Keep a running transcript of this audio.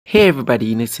Hey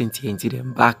everybody, Innocent here, and today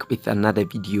I'm back with another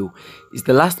video. It's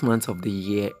the last month of the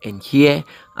year, and here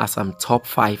are some top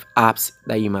 5 apps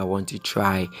that you might want to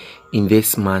try in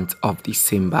this month of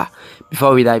December.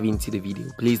 Before we dive into the video,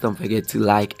 please don't forget to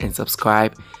like and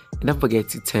subscribe, and don't forget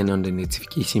to turn on the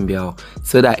notification bell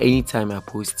so that anytime I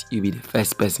post, you'll be the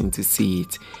first person to see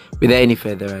it. Without any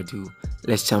further ado,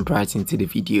 let's jump right into the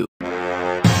video.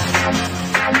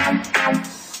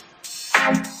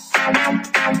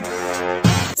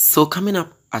 So coming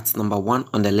up at number 1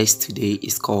 on the list today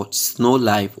is called Snow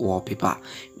Live Wallpaper.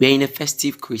 We are in a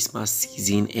festive Christmas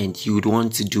season and you would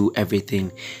want to do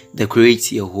everything,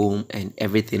 decorate your home and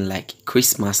everything like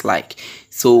Christmas-like.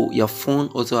 So your phone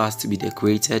also has to be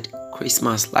decorated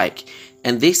Christmas-like.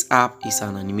 And this app is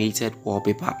an animated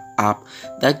wallpaper app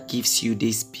that gives you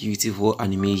this beautiful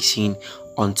animation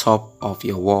on top of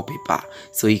your wallpaper.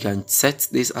 So you can set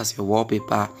this as your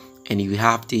wallpaper and you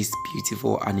have this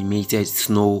beautiful animated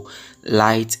snow,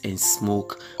 light and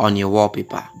smoke on your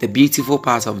wallpaper. The beautiful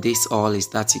part of this all is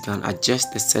that you can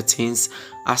adjust the settings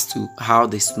as to how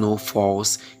the snow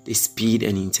falls, the speed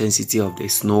and intensity of the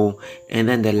snow, and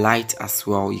then the light as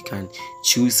well. You can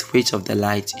choose which of the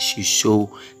lights should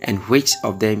show and which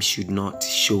of them should not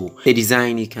show. The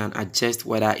design, you can adjust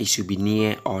whether it should be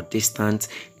near or distant,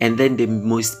 and then the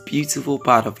most beautiful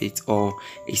part of it all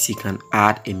is you can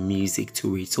add a music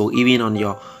to it. So even on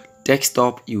your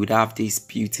desktop, you would have this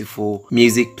beautiful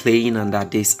music playing under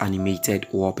this animated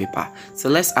wallpaper. So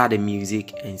let's add a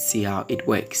music and see how it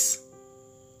works.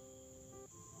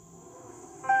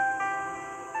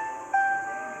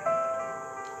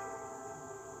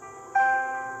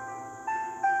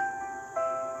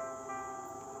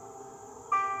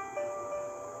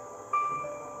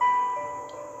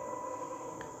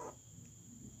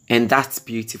 And that's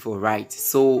beautiful, right?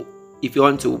 So if you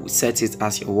want to set it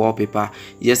as your wallpaper,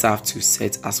 you just have to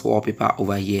set as wallpaper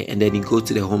over here, and then you go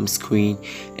to the home screen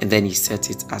and then you set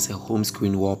it as a home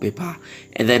screen wallpaper.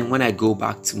 And then when I go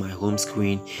back to my home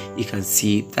screen, you can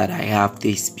see that I have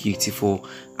this beautiful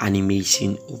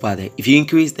animation over there. If you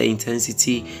increase the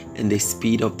intensity and the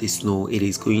speed of the snow, it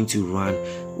is going to run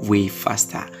way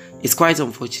faster. It's quite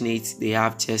unfortunate they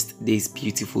have just this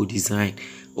beautiful design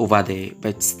over there,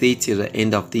 but stay till the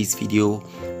end of this video.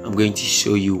 I'm going to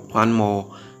show you one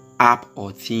more app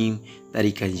or theme that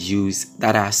you can use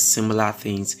that has similar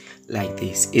things like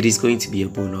this. It is going to be a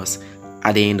bonus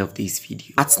at the end of this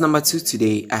video. At number 2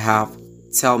 today, I have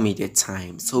Tell Me the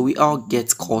Time. So we all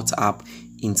get caught up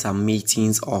in some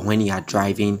meetings, or when you are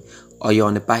driving or you're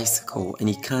on a bicycle and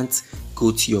you can't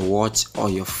go to your watch or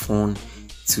your phone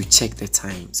to check the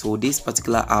time. So this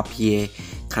particular app here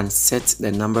can set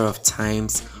the number of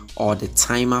times or the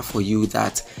timer for you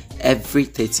that every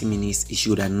 30 minutes it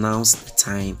should announce the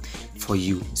time for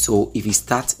you. So if you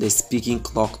start the speaking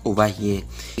clock over here,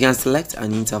 you can select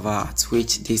an interval at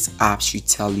which this app should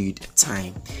tell you the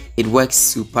time. It works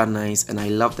super nice, and I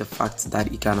love the fact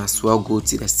that you can as well go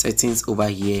to the settings over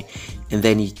here and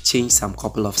then you change some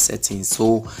couple of settings.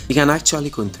 So you can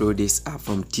actually control this app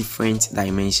from different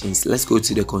dimensions. Let's go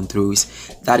to the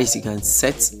controls. That is, you can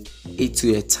set it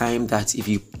to a time that if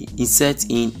you insert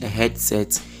in a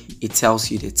headset, it tells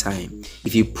you the time.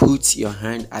 If you put your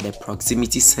hand at a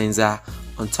proximity sensor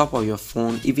on top of your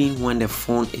phone, even when the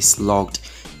phone is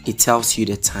locked, it tells you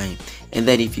the time. And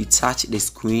then if you touch the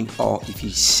screen or if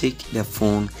you shake the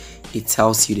phone, it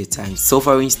tells you the time. So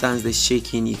for instance, the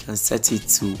shaking, you can set it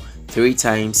to 3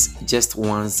 times, just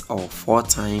once, or 4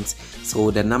 times. So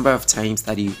the number of times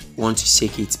that you want to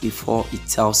shake it before it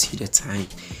tells you the time,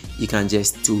 you can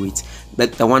just do it.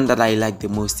 But the one that I like the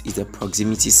most is the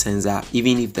proximity sensor.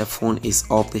 Even if the phone is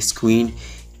off, the screen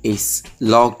is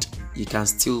locked, you can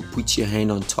still put your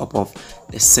hand on top of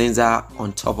the sensor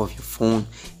on top of your phone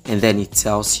and then it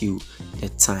tells you the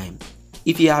time.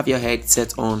 If you have your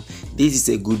headset on, this is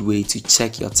a good way to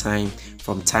check your time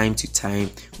from time to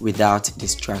time without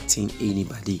distracting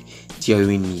anybody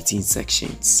during meeting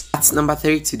sections. At number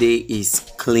 3 today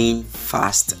is Clean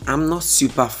Fast. I'm not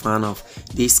super fan of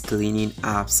these cleaning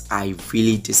apps. I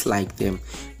really dislike them.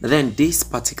 But then this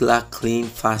particular Clean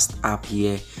Fast app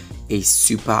here is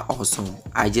super awesome.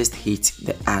 I just hate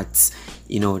the ads.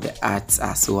 You know, the ads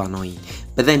are so annoying.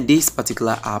 But then this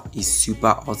particular app is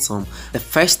super awesome. The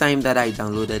first time that I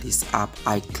downloaded this app,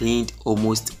 I cleaned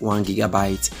almost 1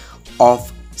 gigabyte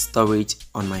of storage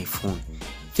on my phone.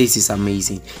 This is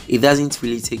amazing. It doesn't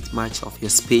really take much of your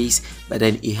space, but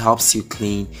then it helps you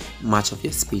clean much of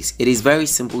your space. It is very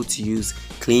simple to use,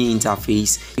 clean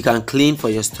interface. You can clean for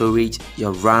your storage,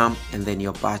 your RAM, and then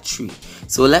your battery.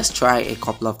 So let's try a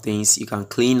couple of things. You can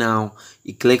clean now.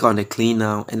 You click on the clean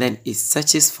now, and then it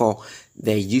searches for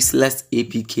the useless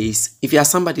APKs. If you are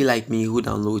somebody like me who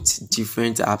downloads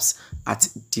different apps at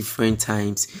different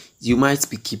times, you might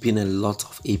be keeping a lot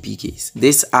of APKs.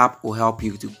 This app will help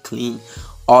you to clean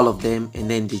all of them, and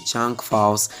then the junk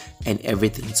files and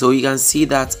everything. So you can see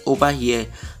that over here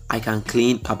I can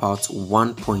clean about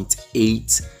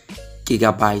 1.8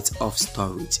 gigabytes of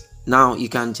storage. Now you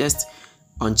can just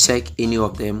uncheck any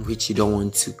of them which you don't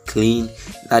want to clean,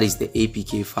 that is the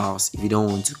APK files, if you don't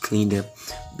want to clean them.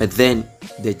 But then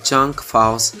the junk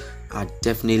files are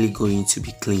definitely going to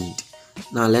be cleaned.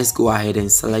 Now let's go ahead and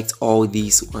select all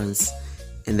these ones,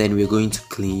 and then we're going to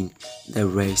clean the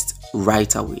rest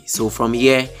right away. So from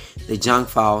here, the junk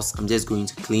files, I'm just going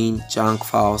to clean junk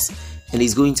files, and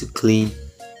it's going to clean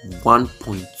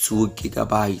 1.2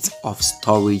 gigabytes of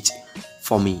storage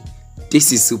for me.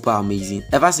 This is super amazing.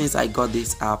 Ever since I got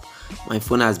this app, my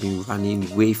phone has been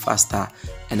running way faster,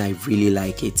 and I really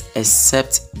like it,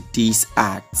 except these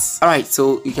ads. Alright,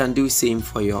 so you can do same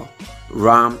for your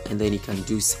RAM, and then you can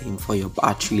do same for your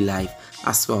battery life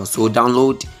as well. So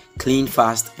download, clean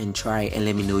fast, and try, and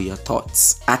let me know your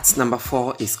thoughts. At number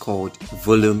 4 is called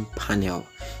Volume Panel.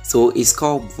 So it's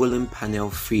called Volume Panel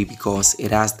Free because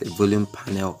it has the Volume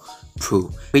Panel Pro,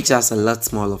 which has a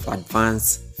lot more of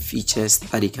advanced features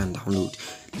that you can download.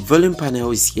 Volume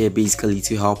Panel is here basically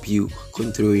to help you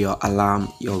control your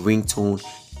alarm, your ringtone,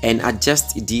 and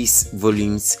adjust these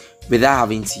volumes without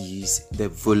having to use the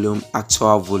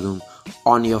actual volume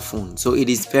on your phone. So it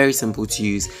is very simple to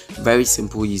use, very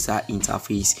simple user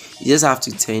interface. You just have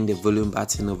to turn the volume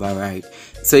button override.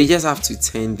 So you just have to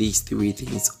turn these 3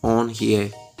 things on here,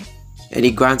 and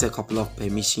it grants a couple of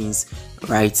permissions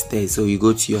right there. So you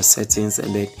go to your settings,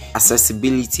 and then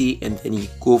accessibility, and then you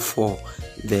go for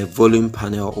the volume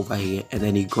panel over here, and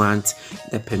then you grant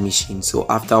the permission. So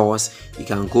afterwards you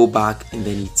can go back, and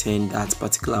then you turn that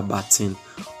particular button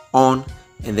on,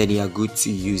 and then you are good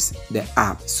to use the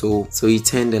app. So you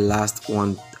turn the last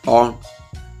one on,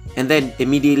 and then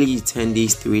immediately you turn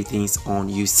these 3 things on,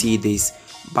 you see this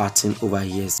button over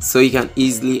here. So you can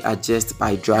easily adjust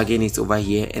by dragging it over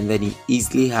here, and then you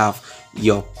easily have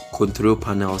your control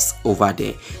panels over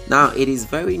there. Now it is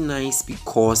very nice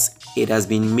because it has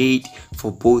been made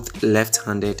for both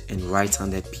left-handed and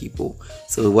right-handed people.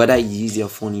 So whether you use your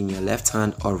phone in your left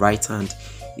hand or right hand,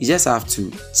 you just have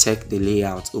to check the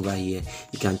layout over here.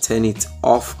 You can turn it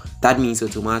off. That means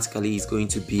automatically it's going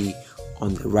to be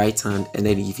on the right hand, and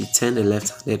then if you turn the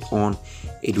left-handed on,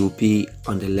 it will be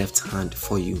on the left hand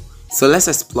for you. So let's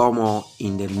explore more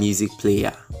in the music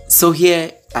player. So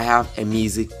here I have a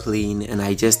music playing, and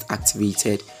I just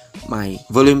activated my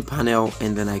volume panel,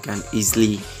 and then I can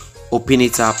easily open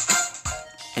it up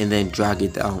and then drag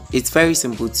it down. It's very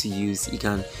simple to use. You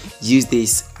can use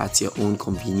this at your own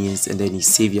convenience, and then you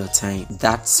save your time,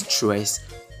 that stress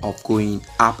of going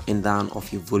up and down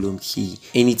of your volume key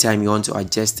anytime you want to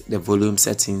adjust the volume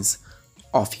settings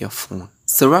of your phone.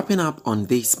 So wrapping up on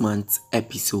this month's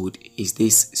episode is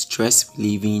this stress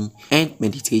relieving and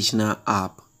meditational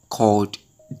app called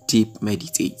Deep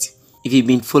Meditate. If you've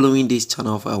been following this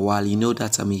channel for a while, you know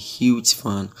that I'm a huge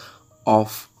fan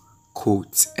of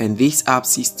quotes, and this app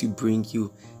seeks to bring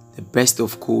you the best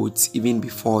of quotes even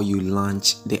before you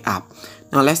launch the app.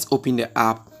 Now let's open the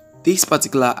app. This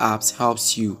particular app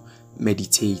helps you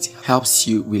meditate, helps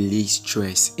you release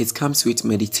stress. It comes with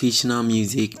meditational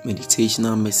music,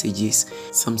 meditational messages,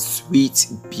 some sweet,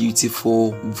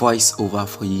 beautiful voiceover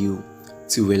for you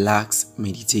to relax,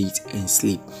 meditate, and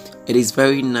sleep. It is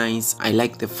very nice. I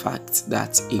like the fact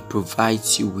that it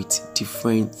provides you with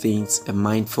different things, a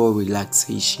mindful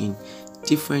relaxation,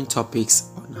 different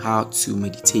topics on how to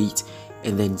meditate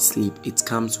and then sleep. It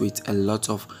comes with a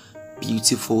lot of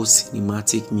beautiful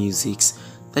cinematic musics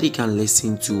that you can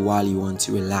listen to while you want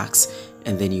to relax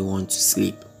and then you want to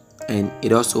sleep. And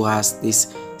it also has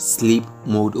this sleep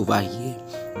mode over here.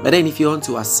 But then if you want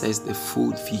to access the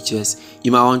full features,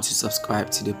 you might want to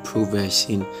subscribe to the pro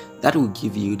version. That will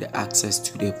give you the access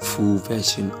to the full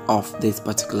version of this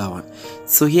particular one.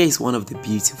 So here is one of the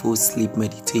beautiful sleep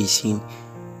meditation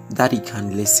that you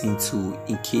can listen to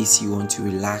in case you want to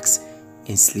relax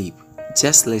and sleep.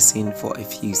 Just listen for a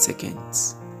few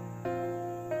seconds.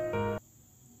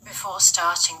 Before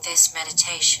starting this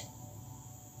meditation,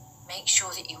 make sure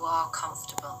that you are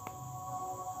comfortable.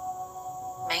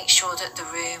 Make sure that the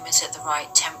room is at the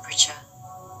right temperature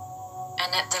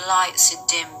and that the lights are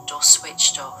dimmed or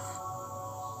switched off.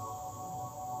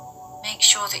 Make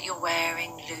sure that you're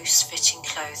wearing loose-fitting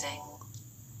clothing.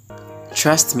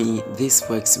 Trust me, this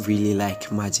works really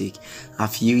like magic.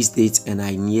 I've used it and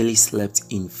I nearly slept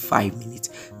in 5 minutes.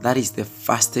 That is the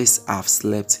fastest I've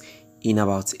slept in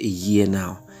about a year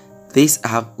now. This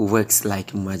app works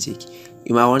like magic.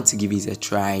 You might want to give it a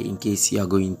try in case you are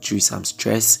going through some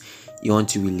stress, you want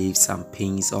to relieve some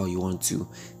pains, or you want to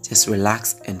just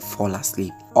relax and fall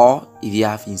asleep. Or if you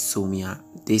have insomnia,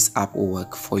 this app will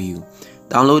work for you.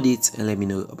 Download it and let me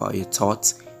know about your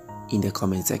thoughts in the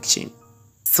comment section.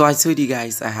 So I told you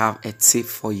guys I have a tip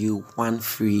for you, one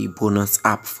free bonus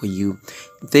app for you.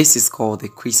 This is called the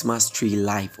Christmas Tree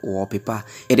Live Wallpaper.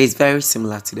 It is very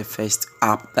similar to the first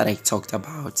app that I talked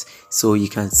about. So you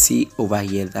can see over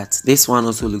here that this one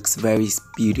also looks very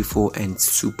beautiful and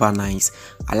super nice.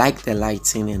 I like the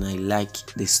lighting and I like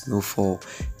the snowfall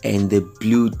and the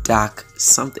blue dark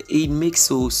something. It makes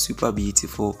so super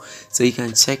beautiful. So you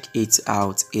can check it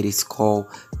out. It is called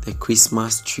the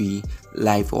Christmas Tree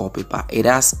Live Wallpaper. It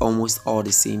has almost all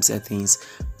the same settings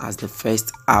as the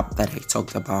first app that I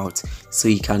talked about. So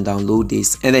you can download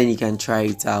this and then you can try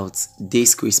it out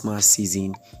this Christmas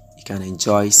season. You can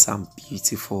enjoy some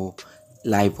beautiful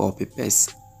live wallpapers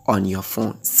on your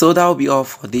phone. So that will be all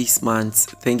for this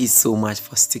month. Thank you so much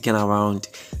for sticking around.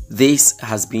 This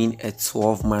has been a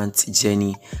 12-month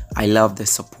journey. I love the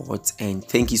support and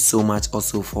thank you so much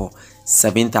also for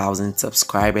 7,000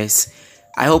 subscribers.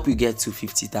 I hope you get to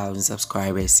 50,000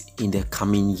 subscribers in the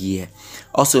coming year.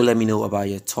 Also, let me know about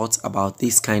your thoughts about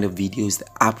this kind of videos, the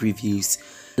app reviews.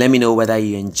 Let me know whether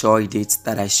you enjoyed it,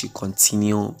 that I should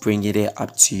continue bringing it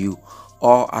up to you,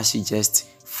 or I should just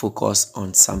focus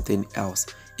on something else.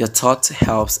 Your thought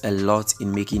helps a lot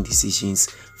in making decisions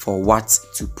for what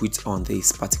to put on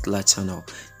this particular channel.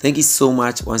 Thank you so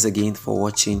much once again for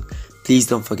watching. Please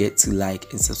don't forget to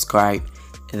like and subscribe,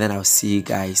 and then I'll see you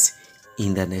guys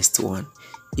in the next one.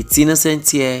 It's Innocent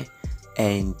here,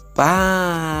 and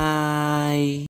bye.